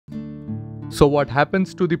So what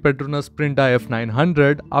happens to the Petronas Sprinta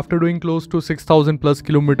F900 after doing close to 6000 plus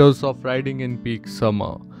kilometers of riding in peak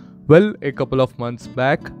summer? Well, a couple of months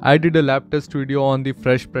back, I did a lap test video on the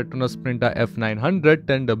fresh Petronas Sprinta F900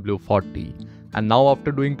 10W40. And now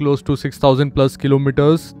after doing close to 6000 plus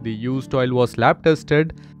kilometers, the used oil was lap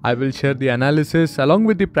tested. I will share the analysis along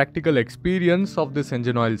with the practical experience of this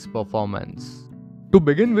engine oil's performance. To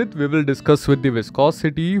begin with, we will discuss with the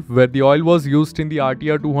viscosity, where the oil was used in the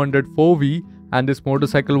RTR 204V and this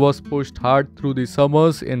motorcycle was pushed hard through the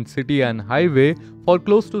summers in city and highway for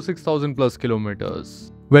close to 6000 plus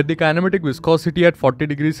kilometers. Where the kinematic viscosity at 40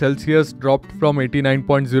 degrees Celsius dropped from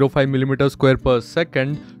 89.05 mm square per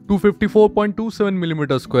second to 54.27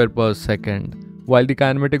 mm square per second, while the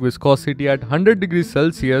kinematic viscosity at 100 degrees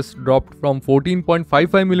Celsius dropped from 14.55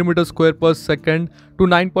 mm square per second to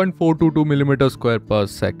 9.422 mm square per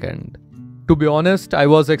second. To be honest, I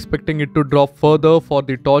was expecting it to drop further for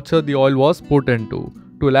the torture the oil was put into.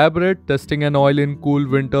 To elaborate, testing an oil in cool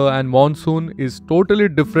winter and monsoon is totally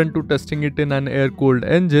different to testing it in an air-cooled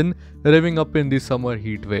engine revving up in the summer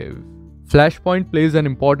heat wave. Flashpoint plays an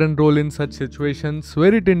important role in such situations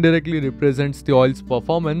where it indirectly represents the oil's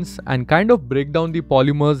performance and kind of break down the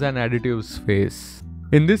polymers and additives phase.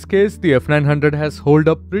 In this case, the F900 has held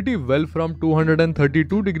up pretty well from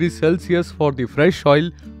 232 degrees Celsius for the fresh oil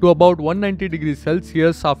to about 190 degrees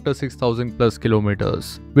Celsius after 6000 plus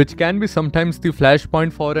kilometers, which can be sometimes the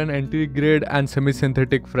flashpoint for an entry-grade and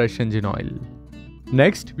semi-synthetic fresh engine oil.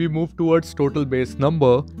 Next, we move towards total base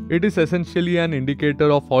number. It is essentially an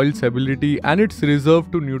indicator of oil's ability and its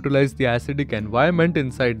reserve to neutralize the acidic environment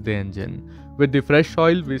inside the engine. With the fresh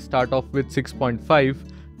oil, we start off with 6.5.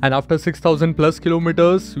 And after 6000 plus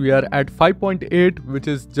kilometers, we are at 5.8, which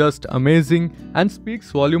is just amazing and speaks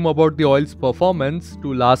volume about the oil's performance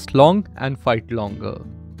to last long and fight longer.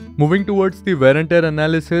 Moving towards the wear and tear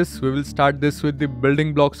analysis, we will start this with the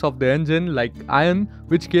building blocks of the engine like iron,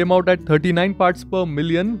 which came out at 39 parts per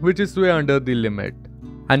million, which is way under the limit.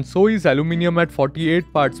 And so is aluminium at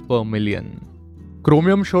 48 parts per million.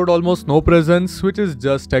 Chromium showed almost no presence, which is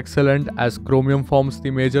just excellent as chromium forms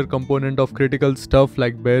the major component of critical stuff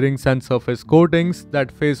like bearings and surface coatings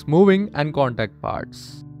that face moving and contact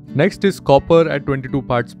parts. Next is copper at 22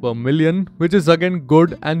 parts per million, which is again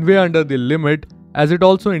good and way under the limit as it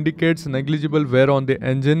also indicates negligible wear on the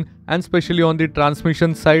engine and especially on the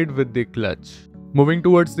transmission side with the clutch. Moving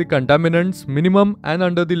towards the contaminants, minimum and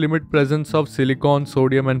under the limit presence of silicon,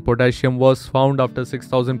 sodium and potassium was found after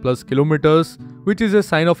 6000 plus kilometers, which is a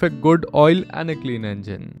sign of a good oil and a clean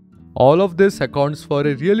engine. All of this accounts for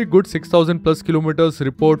a really good 6000 plus kilometers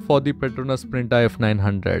report for the Petronas Sprinta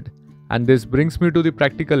F900. And this brings me to the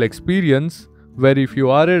practical experience, where if you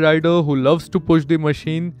are a rider who loves to push the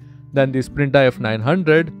machine, then the Sprinta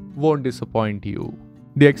F900 won't disappoint you.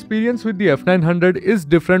 The experience with the F900 is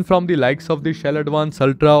different from the likes of the Shell Advance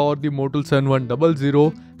Ultra or the Motul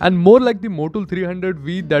 7100 and more like the Motul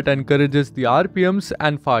 300V that encourages the RPMs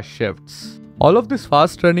and fast shifts. All of this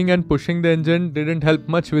fast running and pushing the engine didn't help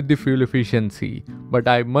much with the fuel efficiency, but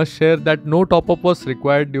I must share that no top-up was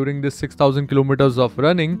required during this 6000 kilometers of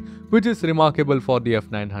running, which is remarkable for the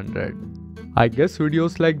F900. I guess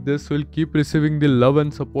videos like this will keep receiving the love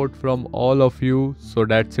and support from all of you, so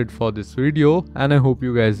that's it for this video and I hope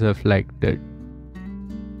you guys have liked it.